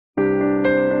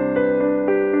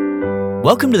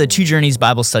Welcome to the Two Journeys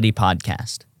Bible Study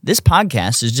Podcast. This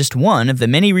podcast is just one of the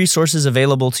many resources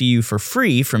available to you for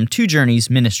free from Two Journeys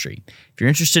Ministry. If you're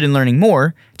interested in learning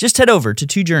more, just head over to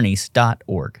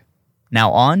twojourneys.org.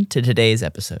 Now on to today's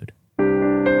episode.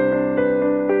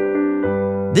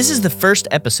 This is the first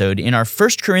episode in our 1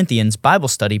 Corinthians Bible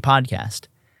Study podcast.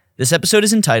 This episode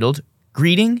is entitled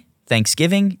Greeting,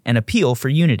 Thanksgiving, and Appeal for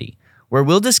Unity, where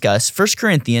we'll discuss 1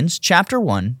 Corinthians chapter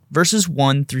 1, verses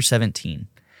 1 through 17.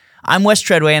 I'm Wes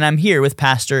Treadway, and I'm here with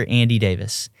Pastor Andy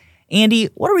Davis. Andy,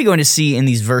 what are we going to see in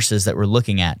these verses that we're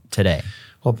looking at today?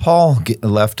 Well, Paul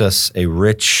left us a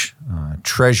rich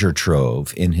treasure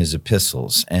trove in his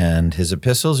epistles, and his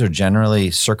epistles are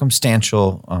generally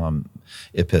circumstantial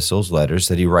epistles, letters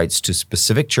that he writes to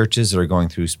specific churches that are going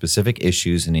through specific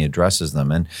issues, and he addresses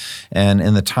them. And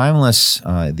in the timeless,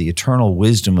 the eternal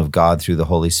wisdom of God through the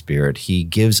Holy Spirit, he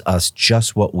gives us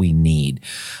just what we need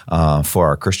for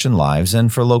our Christian lives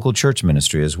and for local church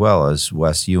ministry as well. As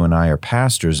Wes, you and I are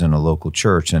pastors in a local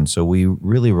church, and so we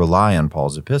really rely on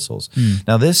Paul's epistles.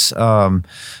 Now,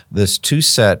 this two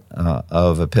set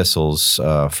of epistles,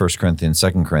 1 Corinthians,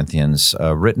 2 Corinthians,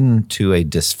 written to a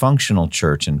dysfunctional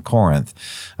church in Corinth,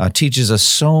 teaches us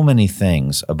so many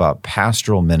things about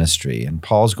pastoral ministry, and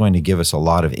Paul's going to give us a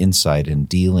lot of insight in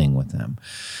dealing with them.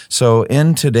 So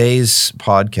in today's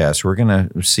podcast, we're going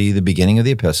to see the beginning of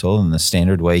the epistle in the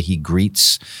standard way he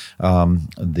greets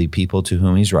the people to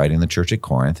whom he's writing, the church at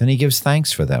Corinth, and he gives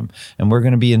thanks for them. And we're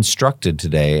going to be instructed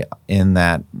today in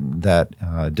that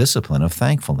discipline of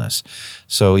thankfulness.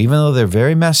 So even though they're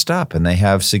very messed up and they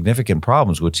have significant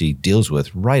problems, which he deals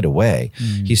with right away,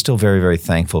 he's still very, very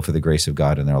thankful for the grace of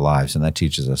God in their lives, and that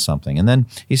teaches us something. And then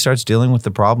he starts dealing with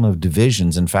the problem of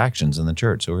divisions and factions in the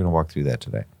church. So we're going to walk through that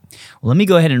today. Well, let me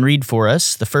go ahead and read for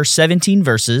us the first 17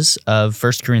 verses of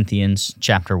 1 Corinthians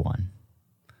chapter 1.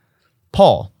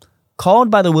 Paul,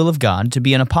 called by the will of God to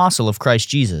be an apostle of Christ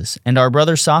Jesus, and our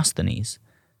brother Sosthenes,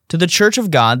 to the church of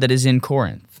God that is in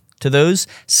Corinth, to those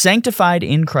sanctified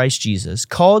in Christ Jesus,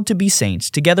 called to be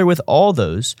saints, together with all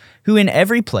those who in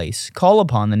every place call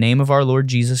upon the name of our Lord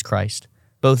Jesus Christ,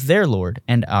 both their Lord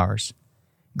and ours.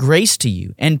 Grace to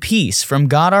you and peace from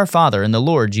God our Father and the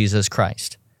Lord Jesus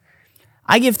Christ.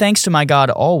 I give thanks to my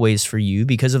God always for you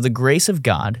because of the grace of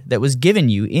God that was given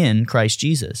you in Christ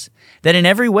Jesus, that in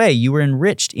every way you were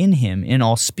enriched in him in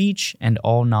all speech and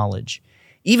all knowledge,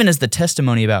 even as the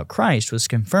testimony about Christ was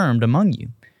confirmed among you,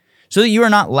 so that you are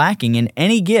not lacking in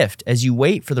any gift as you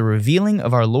wait for the revealing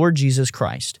of our Lord Jesus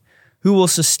Christ, who will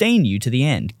sustain you to the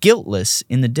end, guiltless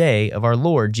in the day of our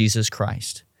Lord Jesus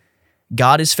Christ.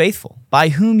 God is faithful, by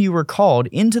whom you were called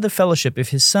into the fellowship of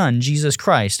his Son, Jesus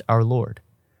Christ our Lord.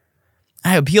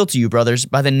 I appeal to you, brothers,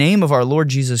 by the name of our Lord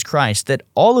Jesus Christ, that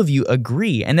all of you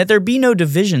agree, and that there be no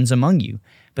divisions among you,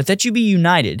 but that you be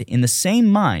united in the same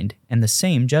mind and the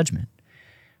same judgment.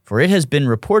 For it has been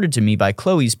reported to me by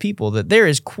Chloe's people that there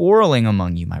is quarreling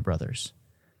among you, my brothers.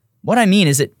 What I mean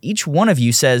is that each one of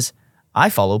you says, I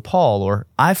follow Paul, or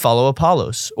I follow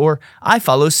Apollos, or I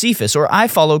follow Cephas, or I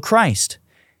follow Christ.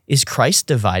 Is Christ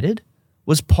divided?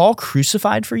 Was Paul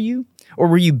crucified for you? Or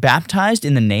were you baptized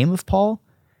in the name of Paul?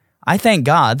 I thank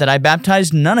God that I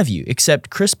baptized none of you except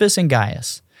Crispus and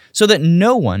Gaius, so that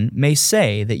no one may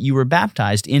say that you were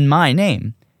baptized in my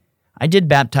name. I did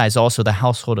baptize also the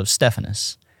household of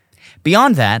Stephanas.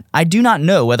 Beyond that, I do not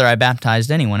know whether I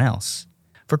baptized anyone else.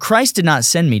 For Christ did not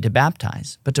send me to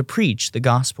baptize, but to preach the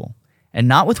gospel, and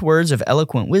not with words of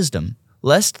eloquent wisdom,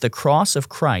 lest the cross of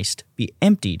Christ be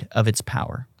emptied of its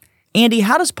power. Andy,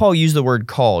 how does Paul use the word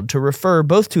called to refer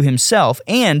both to himself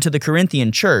and to the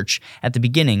Corinthian church at the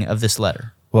beginning of this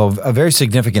letter? Well, a very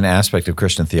significant aspect of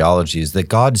Christian theology is that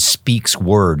God speaks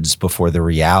words before the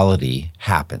reality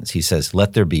happens. He says,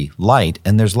 let there be light,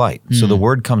 and there's light. So the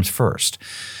word comes first.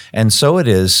 And so it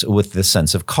is with the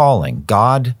sense of calling.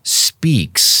 God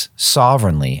speaks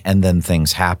sovereignly, and then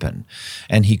things happen.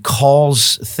 And he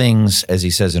calls things, as he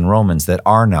says in Romans, that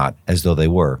are not as though they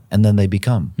were, and then they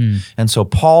become. And so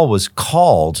Paul was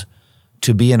called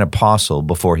to be an apostle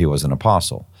before he was an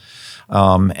apostle.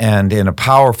 And in a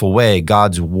powerful way,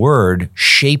 God's word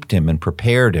shaped him and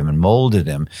prepared him and molded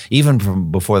him, even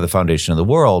from before the foundation of the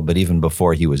world, but even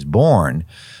before he was born,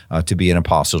 to be an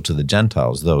apostle to the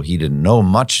Gentiles, though he didn't know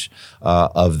much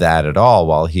of that at all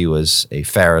while he was a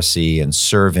Pharisee and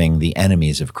serving the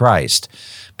enemies of Christ.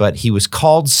 But he was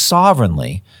called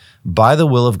sovereignly by the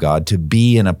will of God to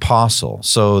be an apostle.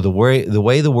 So the way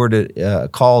the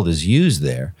word called is used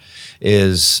there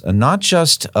is not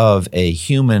just of a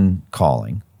human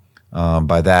calling,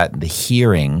 by that the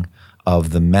hearing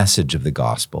of the message of the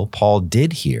gospel. Paul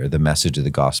did hear the message of the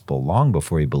gospel long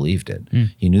before he believed it.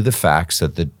 He knew the facts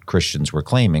that the Christians were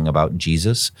claiming about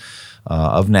Jesus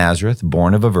of Nazareth,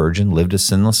 born of a virgin, lived a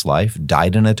sinless life,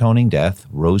 died an atoning death,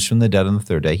 rose from the dead on the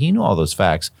third day. He knew all those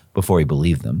facts before he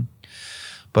believed them.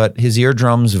 But his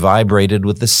eardrums vibrated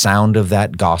with the sound of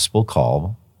that gospel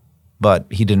call, but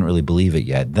he didn't really believe it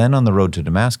yet. Then on the road to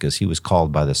Damascus, he was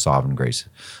called by the sovereign grace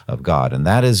of God. And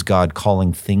that is God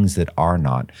calling things that are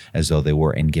not as though they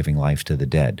were, and giving life to the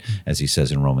dead, as he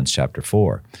says in Romans chapter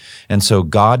 4. And so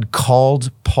God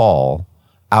called Paul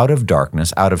out of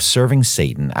darkness, out of serving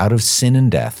Satan, out of sin and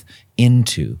death,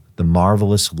 into the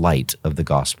marvelous light of the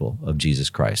gospel of Jesus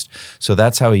Christ. So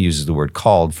that's how he uses the word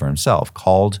called for himself,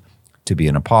 called to be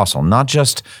an apostle, not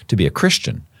just to be a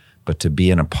Christian, but to be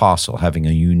an apostle, having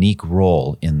a unique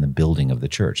role in the building of the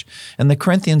church. And the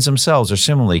Corinthians themselves are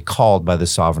similarly called by the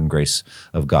sovereign grace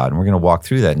of God. And we're going to walk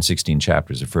through that in 16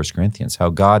 chapters of 1 Corinthians, how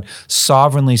God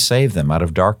sovereignly saved them out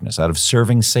of darkness, out of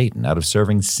serving Satan, out of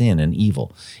serving sin and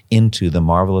evil, into the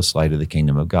marvelous light of the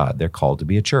kingdom of God. They're called to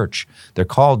be a church. They're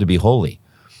called to be holy.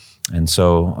 And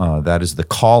so that is the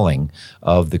calling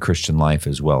of the Christian life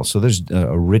as well. So there's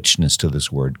a richness to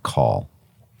this word call.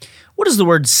 What does the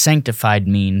word sanctified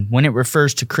mean when it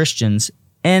refers to Christians?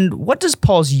 And what does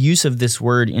Paul's use of this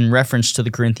word in reference to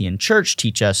the Corinthian church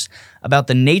teach us about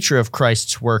the nature of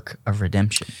Christ's work of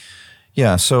redemption?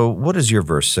 Yeah, so what does your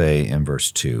verse say in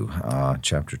verse 2,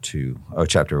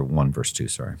 chapter 1, verse 2,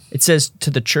 sorry? It says, "To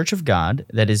the church of God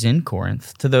that is in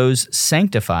Corinth, to those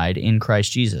sanctified in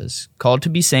Christ Jesus, called to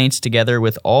be saints together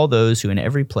with all those who in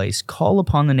every place call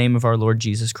upon the name of our Lord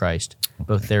Jesus Christ,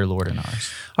 both their Lord and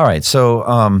ours." All right, so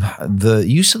the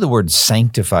use of the word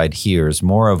sanctified here is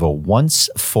more of a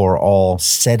once-for-all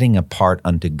setting apart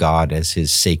unto God as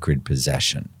his sacred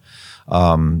possession.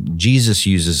 Jesus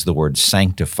uses the word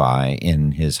sanctify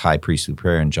in his high priestly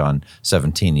prayer in John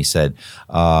 17. He said,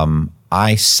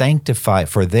 I sanctify,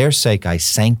 for their sake I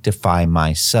sanctify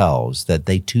myself, that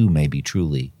they too may be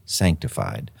truly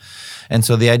sanctified. And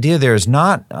so the idea there is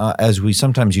not, as we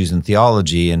sometimes use in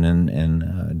theology and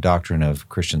in doctrine of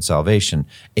Christian salvation,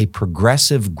 a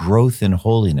progressive growth in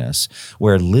holiness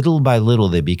where little by little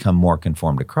they become more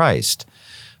conformed to Christ.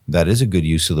 That is a good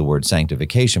use of the word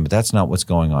sanctification, but that's not what's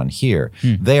going on here.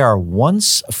 They are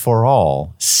once for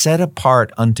all set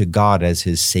apart unto God as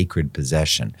his sacred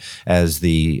possession, as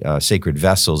the sacred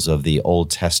vessels of the Old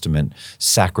Testament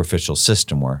sacrificial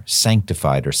system were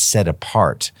sanctified or set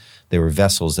apart. They were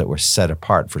vessels that were set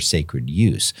apart for sacred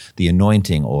use. The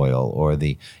anointing oil or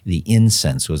the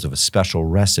incense was of a special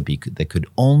recipe that could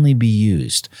only be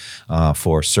used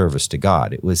for service to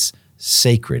God. It was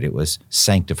sacred. It was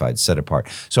sanctified, set apart.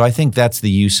 So I think that's the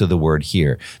use of the word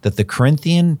here, that the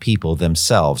Corinthian people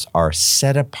themselves are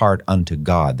set apart unto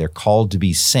God. They're called to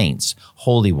be saints,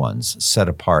 holy ones, set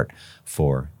apart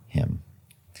for him.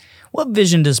 What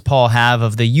vision does Paul have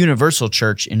of the universal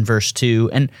church in verse 2,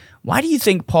 and why do you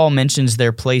think Paul mentions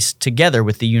their place together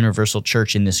with the universal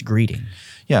church in this greeting?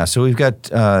 Yeah, so we've got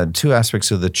two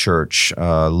aspects of the church,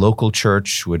 local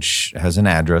church, which has an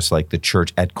address like the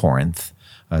church at Corinth,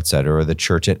 et cetera, or the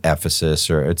church at Ephesus,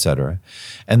 or et cetera.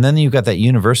 And then you've got that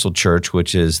universal church,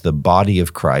 which is the body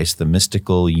of Christ, the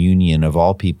mystical union of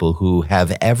all people who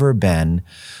have ever been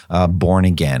born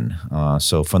again.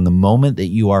 So from the moment that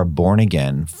you are born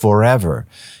again, forever,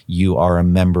 you are a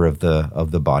member of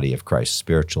the body of Christ,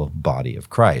 spiritual body of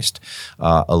Christ.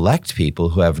 Elect people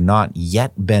who have not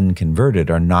yet been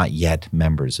converted are not yet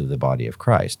members of the body of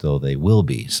Christ, though they will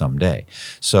be someday.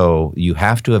 So you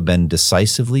have to have been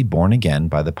decisively born again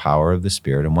by the power of the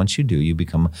Spirit, and once you do, you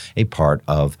become a part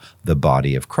of the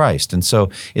body of Christ. And so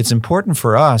it's important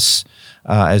for us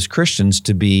as Christians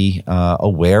to be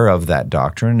aware of that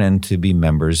doctrine and to be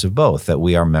members of both, that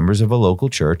we are members of a local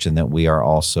church and that we are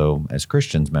also, as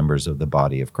Christians, members of the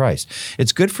body of Christ.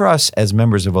 It's good for us as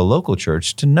members of a local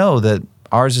church to know that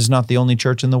ours is not the only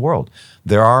church in the world.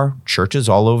 There are churches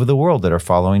all over the world that are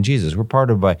following Jesus. We're part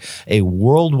of a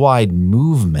worldwide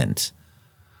movement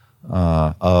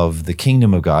of the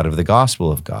kingdom of God, of the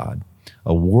gospel of God,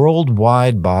 a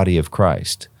worldwide body of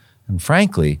Christ. And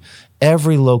frankly,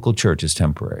 every local church is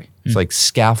temporary. It's like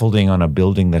scaffolding on a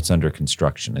building that's under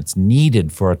construction. It's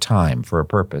needed for a time, for a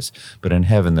purpose. But in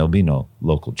heaven, there'll be no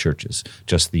local churches,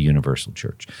 just the universal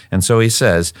church. And so he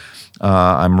says,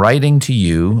 I'm writing to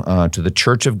you, to the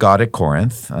church of God at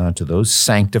Corinth, to those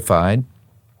sanctified,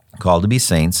 called to be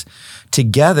saints,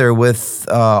 together with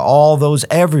all those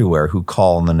everywhere who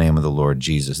call on the name of the Lord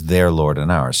Jesus, their Lord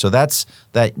and ours. So that's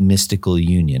that mystical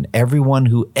union. Everyone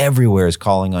who everywhere is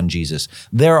calling on Jesus,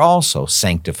 they're also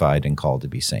sanctified and called to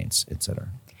be saints, etc.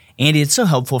 Andy, it's so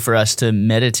helpful for us to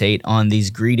meditate on these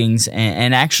greetings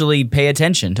and actually pay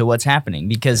attention to what's happening,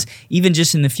 because even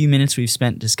just in the few minutes we've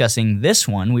spent discussing this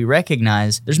one, we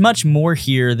recognize there's much more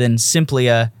here than simply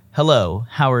a hello,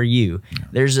 how are you? Yeah.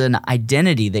 There's an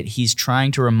identity that he's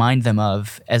trying to remind them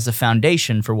of as a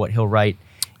foundation for what he'll write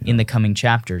in the coming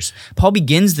chapters. Paul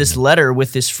begins this letter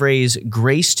with this phrase,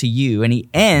 grace to you, and he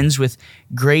ends with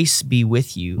grace be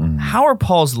with you. How are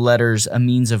Paul's letters a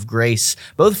means of grace,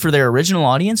 both for their original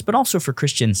audience, but also for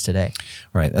Christians today?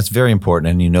 Right, that's very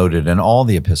important, and you noted, and all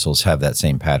the epistles have that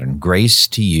same pattern. Grace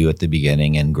to you at the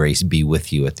beginning and grace be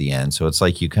with you at the end. So it's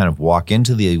like you kind of walk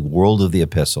into the world of the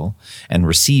epistle and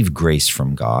receive grace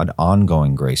from God,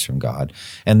 ongoing grace from God,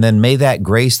 and then may that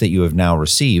grace that you have now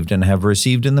received and have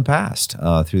received in the past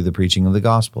through the preaching of the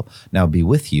gospel now be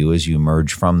with you as you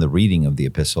emerge from the reading of the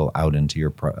epistle out into your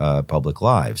public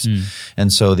lives.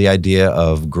 And so the idea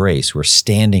of grace, we're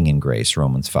standing in grace,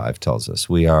 Romans 5 tells us.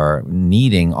 We are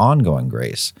needing ongoing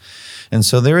grace. And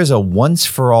so there is a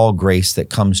once-for-all grace that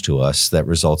comes to us that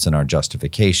results in our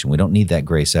justification. We don't need that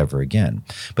grace ever again.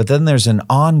 But then there's an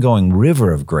ongoing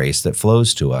river of grace that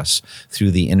flows to us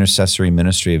through the intercessory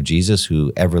ministry of Jesus,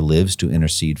 who ever lives to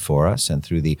intercede for us, and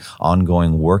through the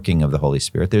ongoing working of the Holy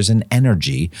Spirit. There's an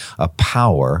energy, a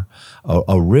power,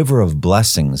 a river of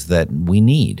blessings that we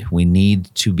need. We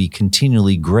need to be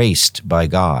continually graced by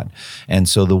God. And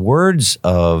so the words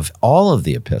of all of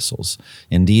the epistles,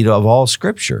 indeed of all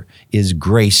Scripture, is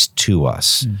grace to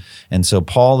us. And so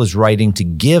Paul is writing to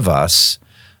give us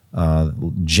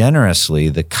generously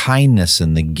the kindness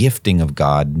and the gifting of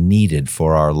God needed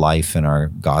for our life and our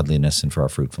godliness and for our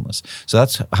fruitfulness. So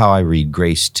that's how I read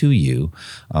grace to you,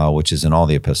 which is in all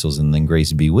the epistles, and then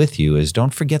grace be with you is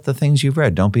don't forget the things you've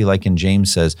read. Don't be like in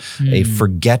James says, a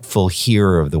forgetful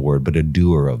hearer of the word, but a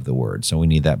doer of the word. So we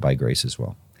need that by grace as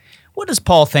well. What does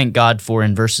Paul thank God for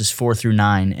in verses 4 through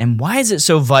 9, and why is it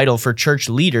so vital for church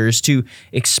leaders to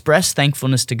express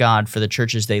thankfulness to God for the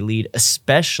churches they lead,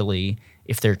 especially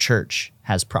if their church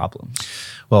has problems?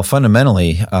 Well,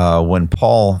 fundamentally, when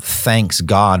Paul thanks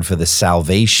God for the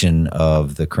salvation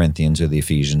of the Corinthians or the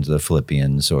Ephesians, the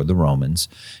Philippians or the Romans,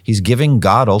 he's giving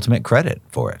God ultimate credit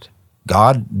for it.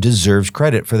 God deserves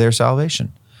credit for their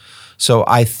salvation. So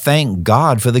I thank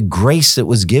God for the grace that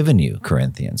was given you,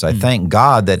 Corinthians. I thank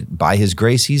God that by his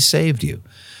grace he's saved you.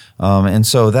 And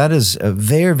so that is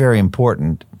very, very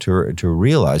important to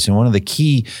realize. And one of the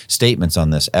key statements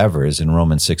on this ever is in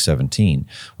Romans 6:17,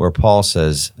 where Paul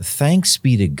says, thanks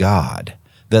be to God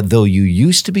that though you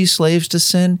used to be slaves to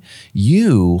sin,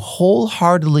 you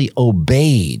wholeheartedly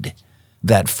obeyed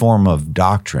that form of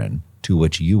doctrine to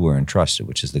which you were entrusted,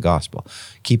 which is the gospel.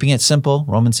 Keeping it simple,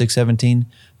 Romans 6:17,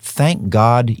 thank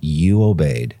God you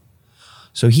obeyed.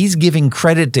 So he's giving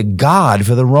credit to God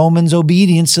for the Romans'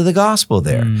 obedience to the gospel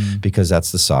there, because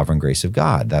that's the sovereign grace of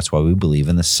God. That's why we believe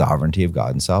in the sovereignty of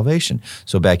God in salvation.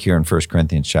 So back here in 1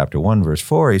 Corinthians chapter 1, verse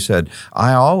 4, he said,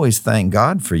 I always thank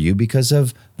God for you because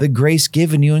of the grace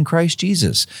given you in Christ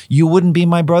Jesus. You wouldn't be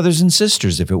my brothers and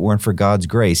sisters if it weren't for God's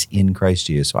grace in Christ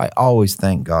Jesus. So I always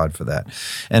thank God for that.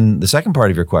 And the second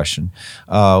part of your question,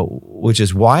 which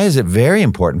is why is it very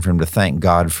important for him to thank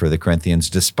God for the Corinthians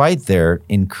despite their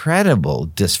incredible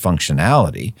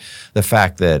dysfunctionality, the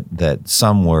fact that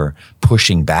some were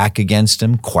pushing back against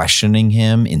him, questioning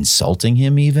him, insulting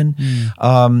him even.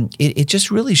 It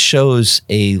just really shows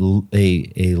a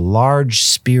large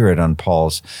spirit on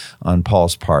Paul's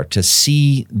part to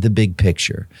see the big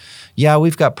picture. Yeah,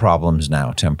 we've got problems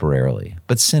now temporarily,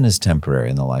 but sin is temporary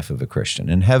in the life of a Christian.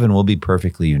 And heaven will be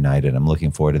perfectly united. I'm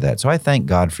looking forward to that. So I thank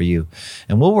God for you.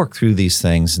 And we'll work through these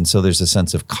things. And so there's a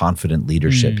sense of confident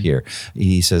leadership here.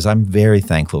 He says, I'm very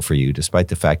thankful for you, despite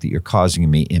the fact that you're causing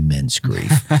me immense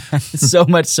grief. So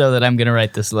much so that I'm going to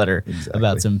write this letter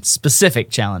about some specific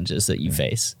challenges that you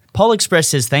face. Paul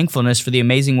expressed his thankfulness for the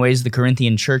amazing ways the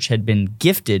Corinthian church had been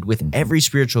gifted with every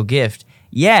spiritual gift.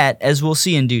 Yet, as we'll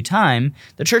see in due time,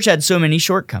 the church had so many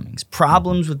shortcomings,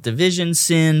 problems with division,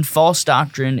 sin, false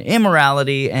doctrine,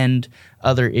 immorality, and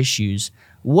other issues.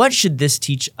 What should this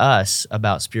teach us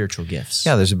about spiritual gifts?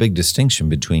 Yeah, there's a big distinction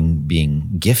between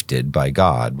being gifted by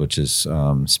God, which is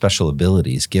special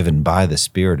abilities given by the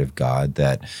Spirit of God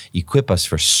that equip us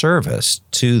for service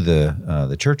to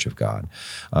the Church of God.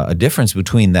 A difference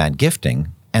between that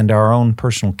gifting and our own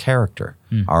personal character,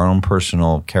 our own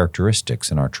personal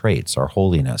characteristics and our traits, our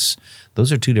holiness.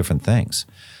 Those are two different things.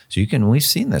 So we've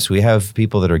seen this. We have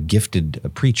people that are gifted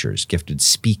preachers, gifted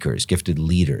speakers, gifted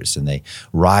leaders, and they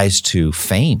rise to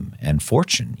fame and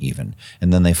fortune even,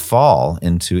 and then they fall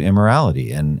into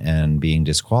immorality and being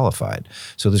disqualified.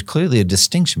 So there's clearly a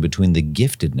distinction between the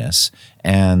giftedness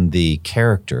and the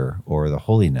character or the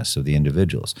holiness of the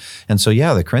individuals. And so,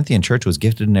 the Corinthian church was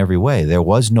gifted in every way. There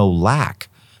was no lack.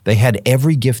 They had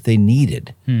every gift they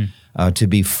needed to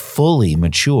be fully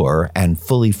mature and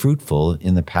fully fruitful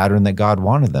in the pattern that God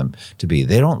wanted them to be.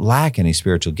 They don't lack any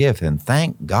spiritual gift, and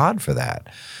thank God for that.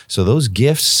 So those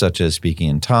gifts, such as speaking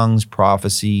in tongues,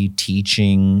 prophecy,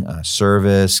 teaching,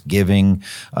 service, giving,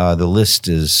 the list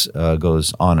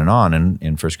goes on. And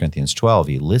in 1 Corinthians 12,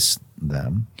 he lists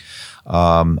them.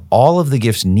 All of the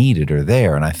gifts needed are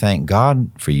there, and I thank God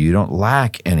for you. You don't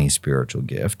lack any spiritual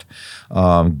gift.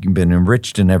 You've been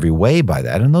enriched in every way by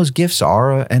that, and those gifts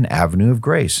are an avenue of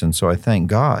grace, and so I thank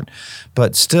God.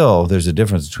 But still, there's a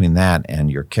difference between that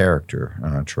and your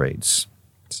character traits.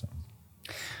 So.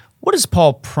 What does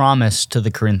Paul promise to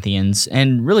the Corinthians,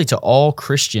 and really to all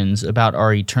Christians, about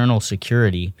our eternal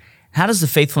security? How does the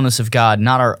faithfulness of God,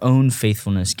 not our own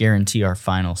faithfulness, guarantee our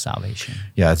final salvation?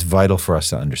 Yeah, it's vital for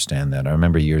us to understand that. I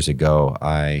remember years ago,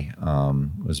 I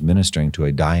was ministering to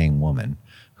a dying woman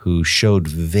who showed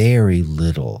very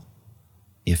little,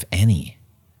 if any,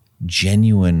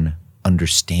 genuine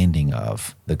understanding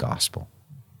of the gospel.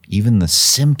 Even the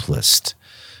simplest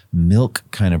milk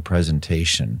kind of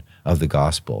presentation of the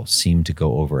gospel seemed to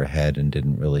go over her head and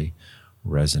didn't really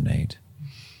resonate.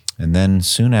 And then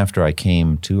soon after I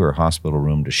came to her hospital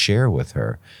room to share with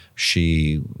her,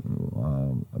 she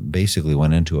basically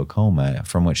went into a coma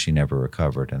from which she never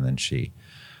recovered, and then she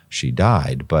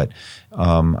died. But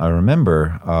I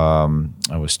remember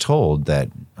I was told that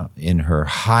in her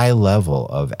high level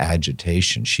of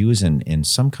agitation, she was in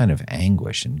some kind of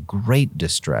anguish and great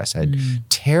distress, had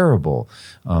terrible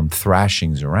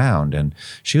thrashings around, and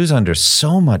she was under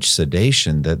so much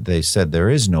sedation that they said there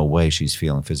is no way she's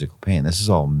feeling physical pain. This is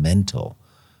all mental,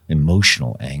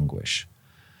 emotional anguish.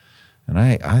 And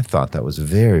I thought that was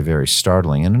very, very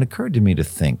startling, and it occurred to me to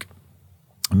think,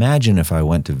 imagine if I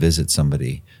went to visit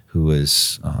somebody who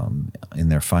is in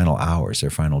their final hours, their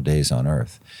final days on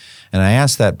earth. And I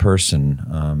asked that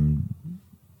person,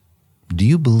 do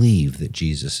you believe that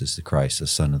Jesus is the Christ, the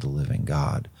Son of the living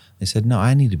God? They said, no,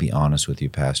 I need to be honest with you,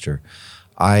 Pastor.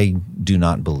 I do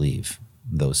not believe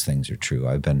those things are true.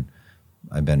 I've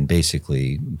been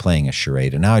basically playing a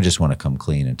charade, and now I just want to come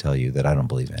clean and tell you that I don't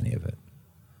believe any of it.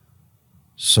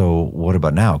 So what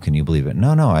about now? Can you believe it?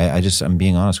 No, I'm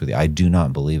being honest with you. I do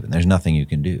not believe it. There's nothing you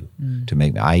can do to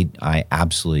make me. I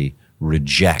absolutely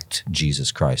reject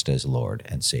Jesus Christ as Lord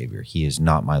and Savior. He is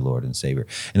not my Lord and Savior.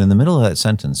 And in the middle of that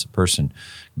sentence, a person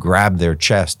grabbed their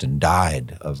chest and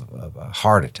died of a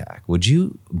heart attack. Would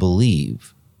you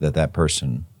believe that that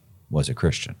person was a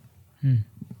Christian?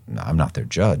 I'm not their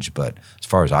judge, but as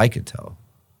far as I could tell,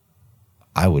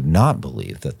 I would not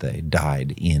believe that they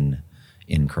died in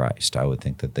Christ. I would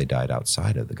think that they died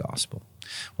outside of the gospel.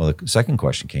 Well, the second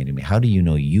question came to me, how do you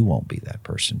know you won't be that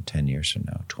person 10 years from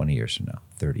now, 20 years from now,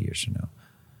 30 years from now?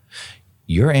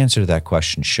 Your answer to that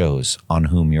question shows on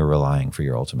whom you're relying for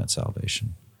your ultimate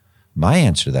salvation. My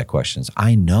answer to that question is,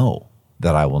 I know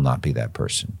that I will not be that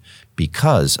person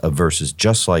because of verses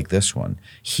just like this one.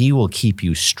 He will keep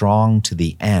you strong to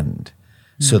the end,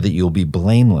 so that you'll be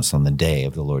blameless on the day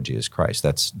of the Lord Jesus Christ.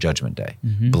 That's Judgment Day.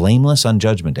 Blameless on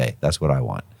Judgment Day. That's what I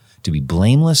want. To be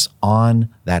blameless on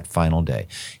that final day.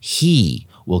 He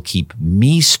will keep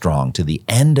me strong to the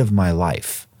end of my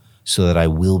life so that I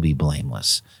will be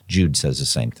blameless. Jude says the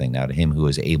same thing. Now to him who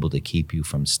is able to keep you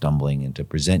from stumbling and to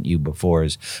present you before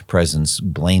his presence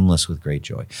blameless with great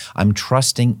joy. I'm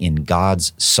trusting in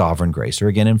God's sovereign grace. Or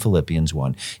again in Philippians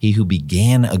 1, he who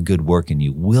began a good work in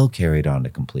you will carry it on to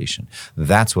completion.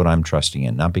 That's what I'm trusting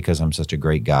in, not because I'm such a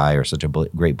great guy or such a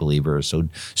great believer or so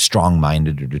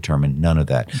strong-minded or determined, none of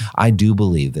that. I do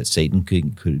believe that Satan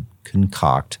could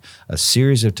concoct a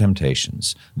series of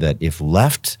temptations that if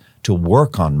left to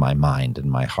work on my mind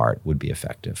and my heart would be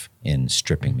effective in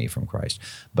stripping me from Christ.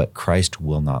 But Christ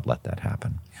will not let that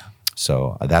happen. Yeah.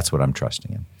 So that's what I'm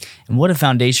trusting in. And what a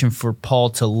foundation for Paul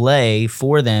to lay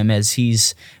for them as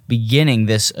he's beginning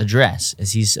this address,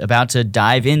 as he's about to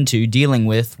dive into dealing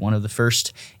with one of the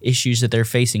first issues that they're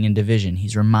facing in division.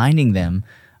 He's reminding them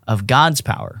of God's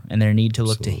power and their need to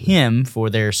look to him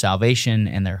for their salvation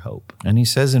and their hope. And he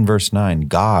says in verse 9,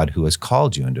 God, who has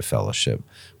called you into fellowship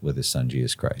with his Son,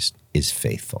 Jesus Christ, is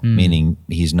faithful, meaning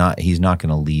he's not going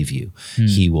to leave you.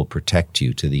 He will protect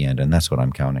you to the end, and that's what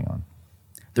I'm counting on.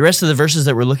 The rest of the verses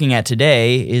that we're looking at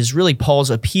today is really Paul's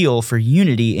appeal for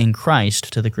unity in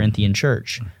Christ to the Corinthian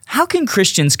church. How can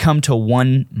Christians come to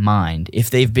one mind if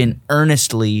they've been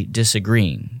earnestly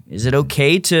disagreeing? Is it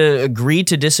okay to agree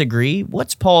to disagree?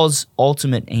 What's Paul's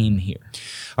ultimate aim here?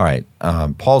 All right.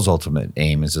 Paul's ultimate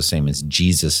aim is the same as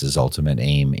Jesus' ultimate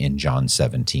aim in John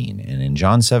 17. And in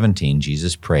John 17,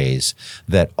 Jesus prays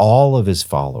that all of his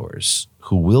followers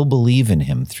who will believe in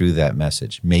him through that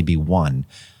message may be one.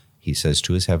 He says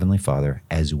to his heavenly Father,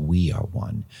 as we are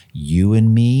one, you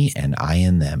and me and I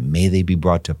and them, may they be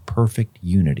brought to perfect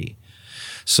unity.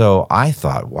 So I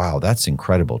thought, wow, that's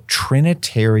incredible.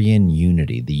 Trinitarian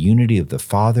unity, the unity of the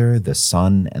Father, the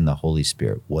Son, and the Holy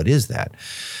Spirit. What is that?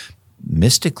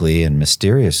 Mystically and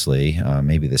mysteriously,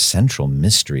 maybe the central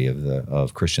mystery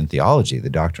of Christian theology, the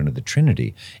doctrine of the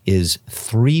Trinity, is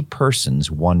three persons,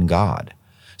 one God.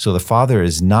 So the Father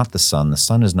is not the Son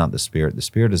is not the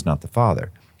Spirit is not the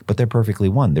Father. But they're perfectly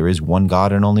one. There is one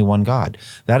God and only one God.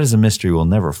 That is a mystery we'll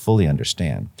never fully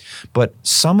understand. But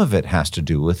some of it has to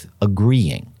do with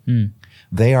agreeing.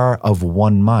 They are of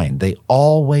one mind. They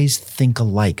always think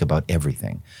alike about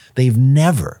everything. They've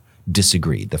never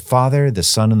disagreed. The Father, the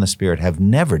Son, and the Spirit have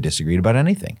never disagreed about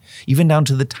anything, even down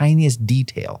to the tiniest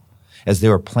detail. As they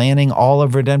were planning all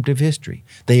of redemptive history,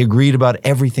 they agreed about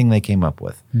everything they came up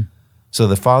with. So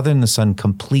the Father and the Son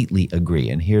completely agree.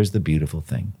 And here's the beautiful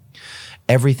thing.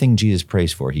 Everything Jesus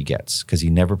prays for, he gets, because he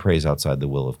never prays outside the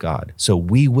will of God. So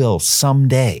we will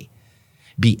someday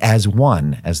be as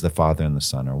one as the Father and the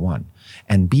Son are one.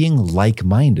 And being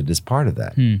like-minded is part of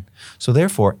that. So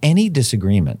therefore, any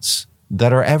disagreements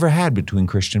that are ever had between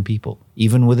Christian people,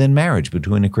 even within marriage,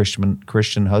 between a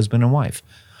Christian husband and wife,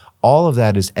 all of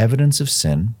that is evidence of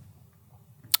sin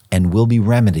and will be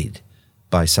remedied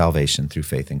by salvation through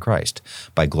faith in Christ,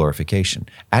 by glorification.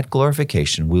 At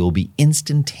glorification, we will be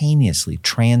instantaneously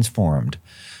transformed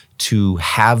to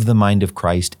have the mind of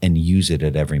Christ and use it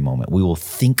at every moment. We will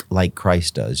think like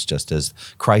Christ does, just as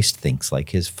Christ thinks like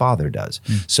his Father does.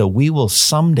 So we will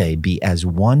someday be as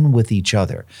one with each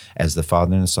other as the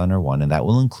Father and the Son are one, and that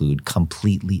will include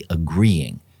completely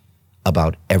agreeing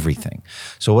about everything.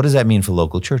 So what does that mean for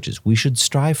local churches? We should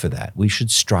strive for that. We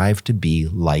should strive to be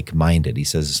like-minded. He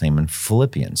says the same in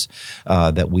Philippians,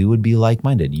 that we would be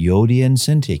like-minded. Euodia and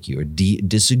Syntyche are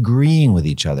disagreeing with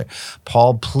each other.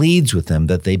 Paul pleads with them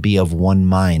that they be of one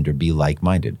mind or be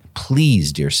like-minded.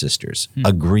 Please, dear sisters,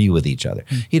 agree with each other.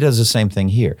 He does the same thing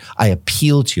here. I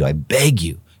appeal to you, I beg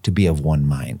you to be of one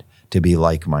mind, to be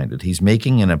like-minded. He's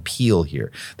making an appeal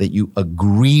here that you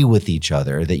agree with each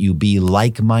other, that you be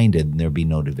like-minded, and there be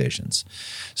no divisions.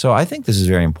 So I think this is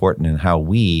very important in how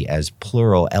we, as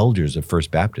plural elders of First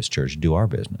Baptist Church, do our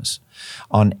business.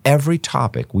 On every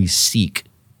topic, we seek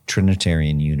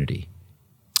Trinitarian unity.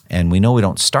 And we know we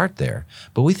don't start there,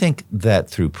 but we think that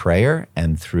through prayer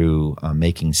and through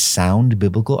making sound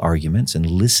biblical arguments and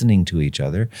listening to each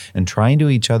other and trying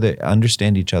to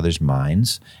understand each other's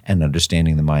minds and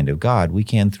understanding the mind of God, we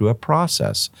can, through a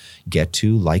process, get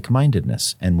to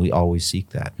like-mindedness, and we always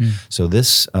seek that. So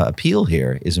this appeal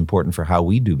here is important for how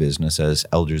we do business as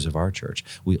elders of our church.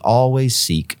 We always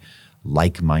seek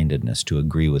like-mindedness, to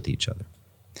agree with each other.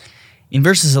 In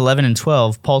verses 11 and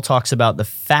 12, Paul talks about the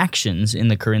factions in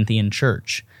the Corinthian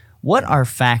church. What are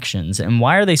factions, and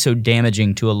why are they so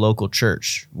damaging to a local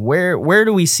church? Where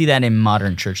do we see that in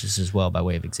modern churches as well, by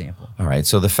way of example? All right,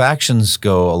 so the factions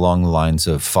go along the lines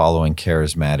of following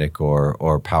charismatic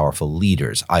or powerful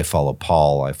leaders. I follow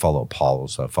Paul, I follow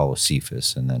Apollos, I follow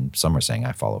Cephas, and then some are saying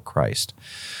I follow Christ.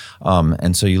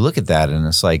 And so you look at that, and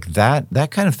it's like that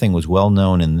kind of thing was well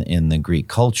known in the Greek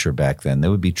culture back then.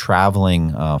 There would be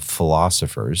traveling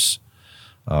philosophers,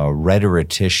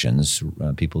 rhetoricians,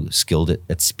 people skilled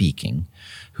at speaking,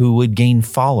 who would gain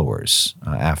followers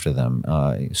after them.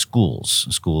 Schools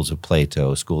of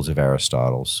Plato, schools of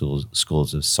Aristotle,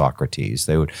 schools of Socrates.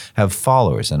 They would have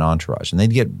followers, an entourage, and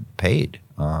they'd get paid.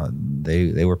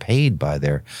 They were paid by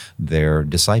their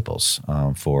disciples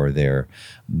for their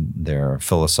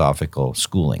philosophical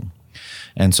schooling.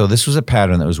 And so this was a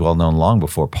pattern that was well known long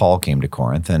before Paul came to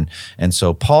Corinth. And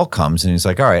so Paul comes and he's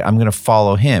like, all right, I'm going to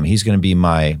follow him. He's going to be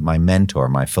my mentor,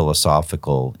 my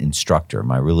philosophical instructor,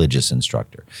 my religious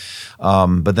instructor.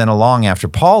 But then along after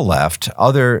Paul left,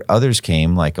 others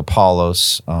came, like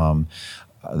Apollos.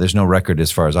 There's no record,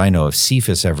 as far as I know, of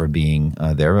Cephas ever being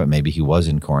there, but maybe he was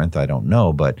in Corinth. I don't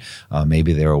know, but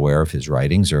maybe they're aware of his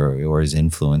writings or his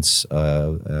influence,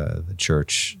 the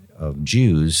church of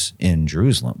Jews in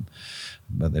Jerusalem.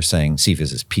 But they're saying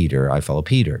Cephas is Peter, I follow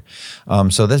Peter.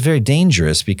 So that's very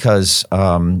dangerous because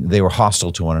they were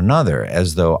hostile to one another,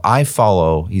 as though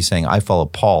he's saying, I follow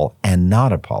Paul and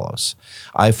not Apollos.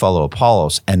 I follow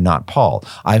Apollos and not Paul.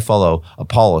 I follow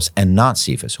Apollos and not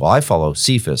Cephas. Well, I follow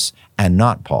Cephas and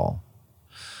not Paul.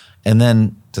 And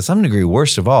then, to some degree,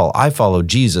 worst of all, I follow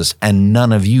Jesus and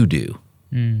none of you do.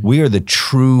 We are the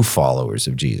true followers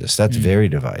of Jesus. That's very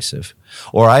divisive.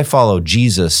 Or I follow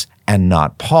Jesus and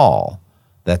not Paul.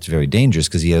 That's very dangerous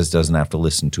because he doesn't have to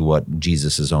listen to what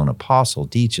Jesus' own apostle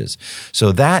teaches.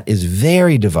 So that is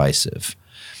very divisive.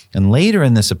 And later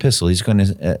in this epistle, he's going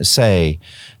to say,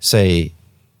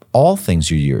 all things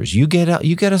are yours. You get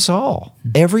us all.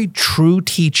 Every true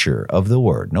teacher of the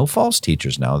word. No false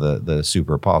teachers now. The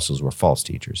super apostles were false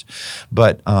teachers.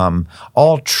 But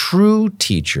all true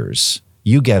teachers,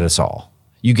 you get us all.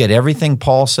 You get everything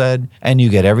Paul said, and you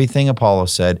get everything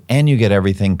Apollos said, and you get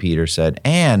everything Peter said,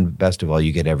 and best of all,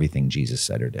 you get everything Jesus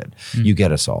said or did. You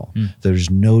get us all. There's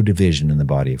no division in the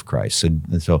body of Christ.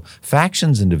 So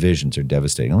factions and divisions are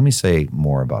devastating. Let me say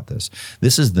more about this.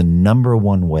 This is the number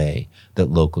one way that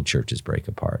local churches break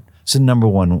apart. It's the number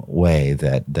one way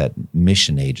that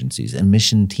mission agencies and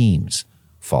mission teams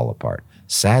fall apart.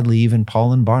 Sadly, even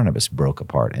Paul and Barnabas broke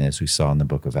apart, and as we saw in the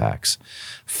book of Acts.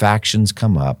 Factions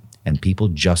come up, and people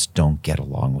just don't get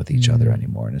along with each other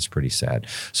anymore, and it's pretty sad.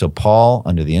 So Paul,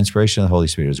 under the inspiration of the Holy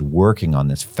Spirit, is working on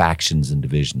this factions and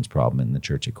divisions problem in the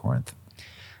church at Corinth.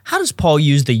 How does Paul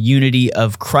use the unity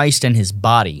of Christ and his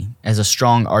body as a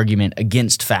strong argument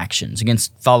against factions,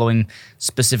 against following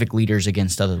specific leaders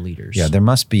against other leaders? Yeah, there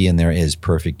must be and there is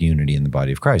perfect unity in the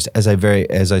body of Christ. As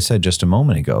I said just a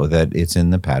moment ago, that it's in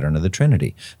the pattern of the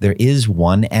Trinity. There is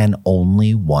one and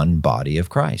only one body of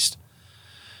Christ.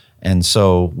 And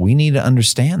so we need to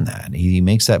understand that. He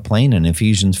makes that plain in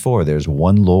Ephesians 4. There's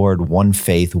one Lord, one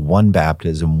faith, one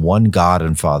baptism, one God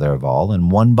and Father of all,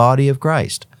 and one body of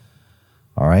Christ.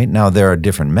 All right. Now, there are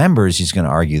different members. He's going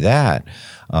to argue that,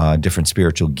 different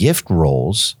spiritual gift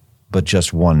roles, but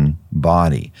just one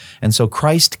body. And so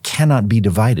Christ cannot be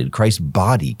divided. Christ's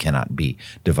body cannot be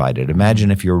divided.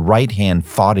 Imagine if your right hand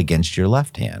fought against your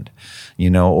left hand,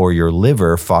 or your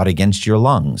liver fought against your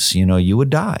lungs, you would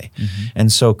die.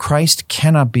 And so Christ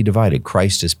cannot be divided.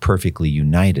 Christ is perfectly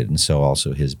united, and so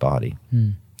also his body.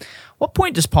 What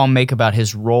point does Paul make about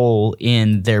his role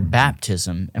in their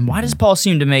baptism? And why does Paul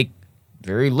seem to make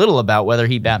very little about whether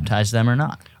he baptized them or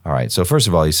not? All right. So first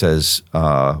of all, he says,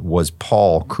 was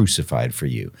Paul crucified for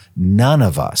you? None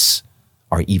of us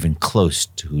are even close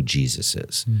to who Jesus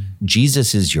is.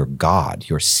 Jesus is your God,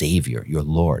 your Savior, your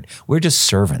Lord. We're just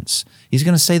servants. He's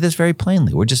going to say this very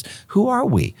plainly. Who are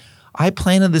we? I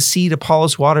planted the seed,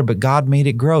 Apollos watered, but God made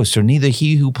it grow. So neither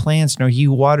he who plants nor he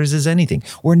who waters is anything.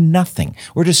 We're nothing.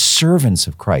 We're just servants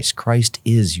of Christ. Christ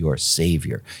is your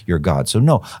Savior, your God. So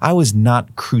no, I was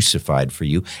not crucified for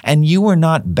you, and you were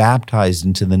not baptized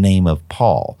into the name of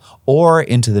Paul or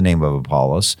into the name of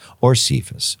Apollos or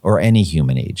Cephas or any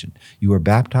human agent. You were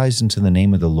baptized into the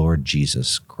name of the Lord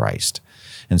Jesus Christ.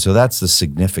 And so that's the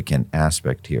significant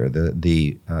aspect here,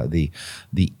 the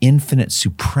infinite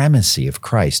supremacy of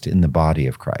Christ in the body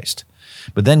of Christ.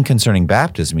 But then concerning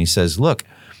baptism, he says, look,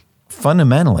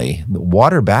 fundamentally,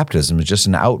 water baptism is just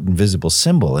an out and visible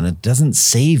symbol, and it doesn't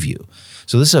save you.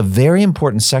 So this is a very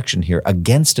important section here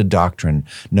against a doctrine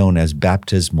known as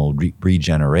baptismal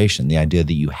regeneration, the idea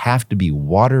that you have to be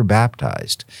water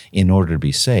baptized in order to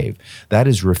be saved. That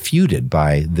is refuted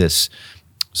by this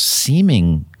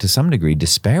seeming, to some degree,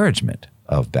 disparagement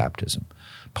of baptism.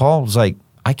 Paul's like,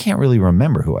 I can't really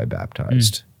remember who I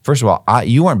baptized. First of all,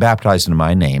 you weren't baptized in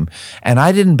my name, and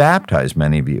I didn't baptize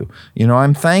many of you.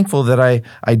 I'm thankful that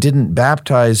I didn't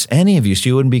baptize any of you, so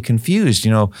you wouldn't be confused.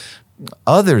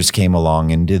 Others came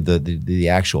along and did the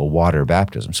actual water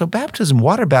baptism. So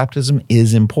water baptism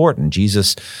is important.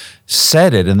 Jesus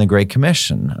said it in the Great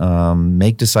Commission,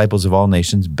 make disciples of all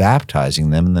nations,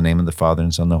 baptizing them in the name of the Father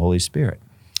and Son and the Holy Spirit.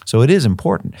 So it is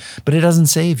important, but it doesn't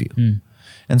save you.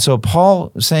 And so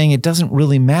Paul is saying it doesn't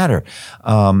really matter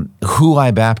who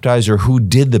I baptize or who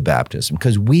did the baptism,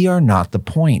 because we are not the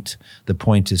point. The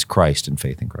point is Christ and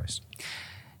faith in Christ.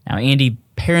 Now, Andy,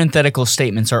 parenthetical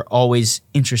statements are always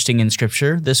interesting in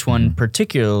Scripture, this one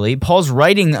particularly. Paul's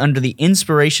writing under the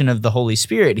inspiration of the Holy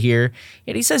Spirit here,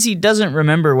 yet he says he doesn't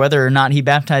remember whether or not he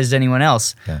baptized anyone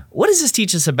else. Yeah. What does this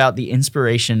teach us about the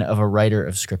inspiration of a writer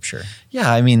of Scripture?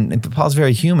 Yeah, Paul's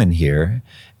very human here,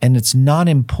 and it's not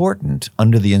important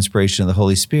under the inspiration of the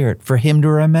Holy Spirit for him to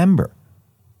remember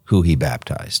who he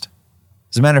baptized.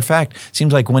 As a matter of fact, it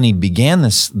seems like when he began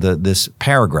this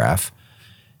paragraph,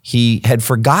 he had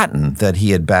forgotten that he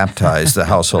had baptized the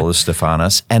household of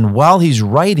Stephanas, and while he's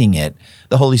writing it,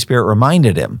 the Holy Spirit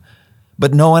reminded him,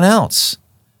 but no one else.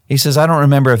 He says, I don't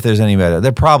remember if there's anybody.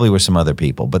 There probably were some other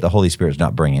people, but the Holy Spirit's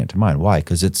not bringing it to mind. Why?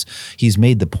 Because he's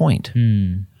made the point.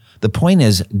 The point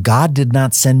is, God did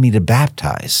not send me to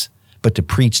baptize, but to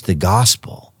preach the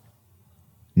gospel.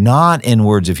 not in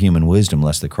words of human wisdom,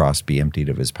 lest the cross be emptied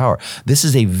of his power. This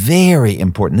is a very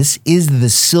important, this is the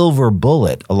silver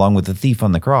bullet along with the thief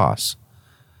on the cross.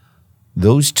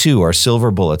 Those two are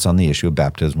silver bullets on the issue of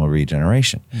baptismal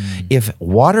regeneration. If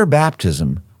water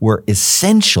baptism were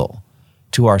essential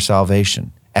to our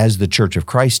salvation, as the Church of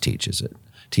Christ teaches,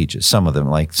 some of them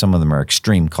are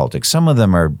extreme cultic, some of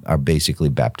them are basically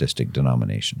Baptistic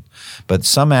denomination. But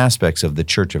some aspects of the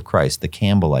Church of Christ, the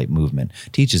Campbellite movement,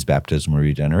 teaches baptismal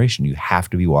regeneration. You have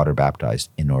to be water baptized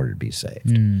in order to be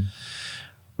saved.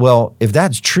 Well, if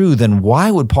that's true, then why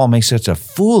would Paul make such a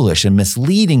foolish and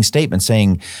misleading statement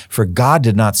saying, "For God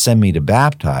did not send me to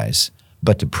baptize,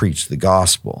 but to preach the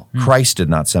gospel"? Christ did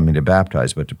not send me to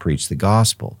baptize, but to preach the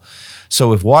gospel.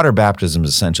 So if water baptism is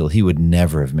essential, he would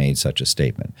never have made such a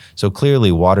statement. So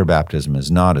clearly water baptism is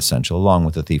not essential, along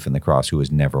with the thief on the cross who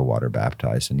was never water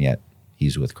baptized, and yet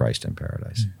he's with Christ in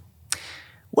paradise.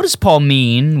 What does Paul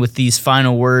mean with these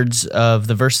final words of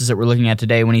the verses that we're looking at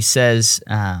today when he says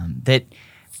that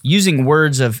using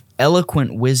words of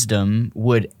eloquent wisdom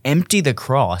would empty the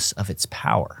cross of its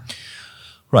power?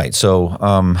 Right. So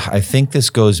I think this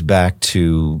goes back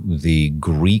to the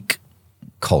Greek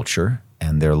culture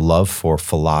and their love for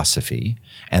philosophy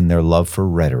and their love for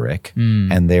rhetoric.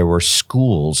 And there were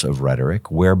schools of rhetoric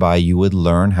whereby you would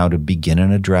learn how to begin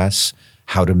an address,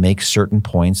 how to make certain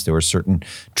points. There were certain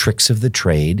tricks of the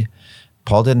trade.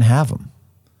 Paul didn't have them.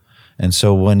 And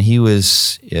so when he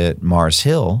was at Mars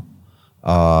Hill,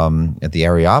 at the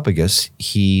Areopagus,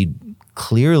 he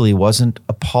clearly wasn't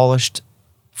a polished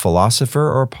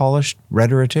philosopher or a polished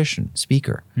rhetorician,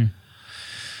 speaker.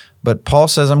 But Paul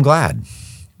says, I'm glad,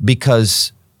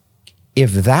 because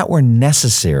if that were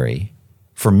necessary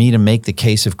for me to make the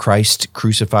case of Christ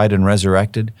crucified and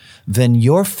resurrected, then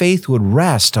your faith would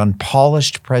rest on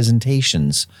polished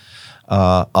presentations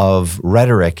of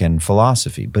rhetoric and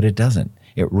philosophy, but it doesn't.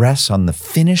 It rests on the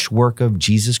finished work of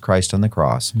Jesus Christ on the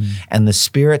cross and the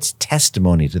Spirit's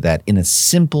testimony to that in a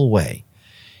simple way,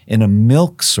 in a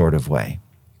milk sort of way,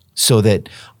 so that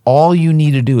all you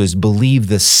need to do is believe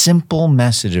the simple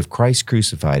message of Christ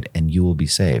crucified and you will be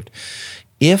saved.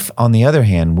 If, on the other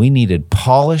hand, we needed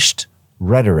polished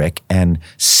rhetoric and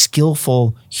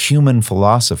skillful human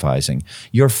philosophizing,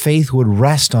 your faith would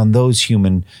rest on those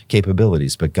human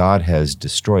capabilities. But God has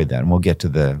destroyed that. And we'll get to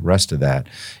the rest of that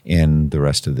in the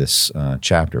rest of this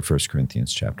chapter, 1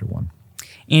 Corinthians chapter 1.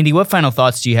 Andy, what final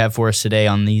thoughts do you have for us today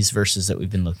on these verses that we've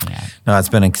been looking at? Now, it's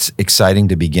been exciting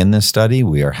to begin this study.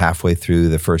 We are halfway through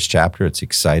the first chapter. It's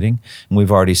exciting. And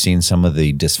we've already seen some of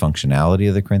the dysfunctionality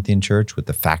of the Corinthian church with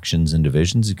the factions and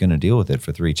divisions. He's going to deal with it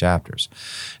for 3 chapters.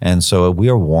 And so we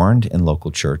are warned in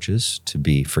local churches to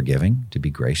be forgiving, to be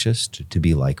gracious, to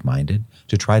be like-minded,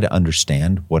 to try to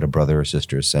understand what a brother or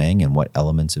sister is saying and what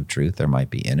elements of truth there might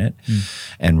be in it,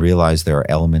 and realize there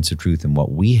are elements of truth in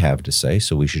what we have to say,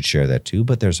 so we should share that too.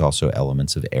 But there's also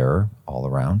elements of error all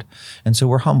around. And so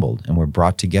we're humbled and we're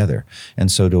brought together.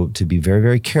 And so to be very,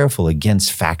 very careful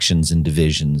against factions and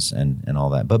divisions and all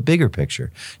that. But bigger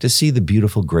picture, to see the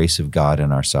beautiful grace of God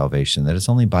in our salvation, that it's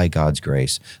only by God's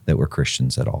grace that we're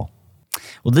Christians at all.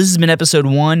 Well, this has been episode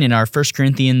 1 in our 1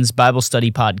 Corinthians Bible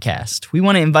Study podcast. We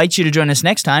want to invite you to join us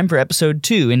next time for episode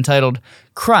 2, entitled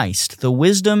Christ, the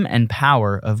Wisdom and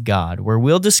Power of God, where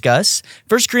we'll discuss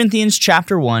 1 Corinthians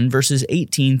chapter 1, verses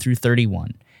 18 through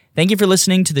 31. Thank you for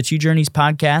listening to the Two Journeys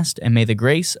podcast, and may the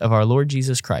grace of our Lord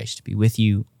Jesus Christ be with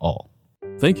you all.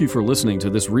 Thank you for listening to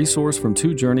this resource from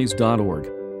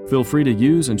twojourneys.org. Feel free to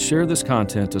use and share this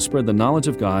content to spread the knowledge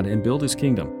of God and build His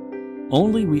kingdom.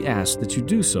 Only we ask that you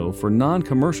do so for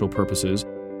non-commercial purposes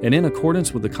and in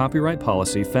accordance with the copyright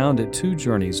policy found at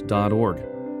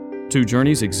twojourneys.org. Two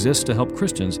Journeys exists to help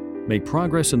Christians make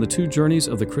progress in the two journeys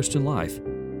of the Christian life,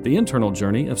 the internal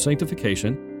journey of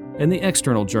sanctification and the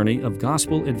external journey of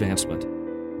gospel advancement.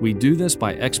 We do this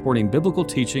by exporting biblical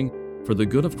teaching for the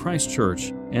good of Christ's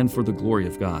church and for the glory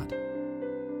of God.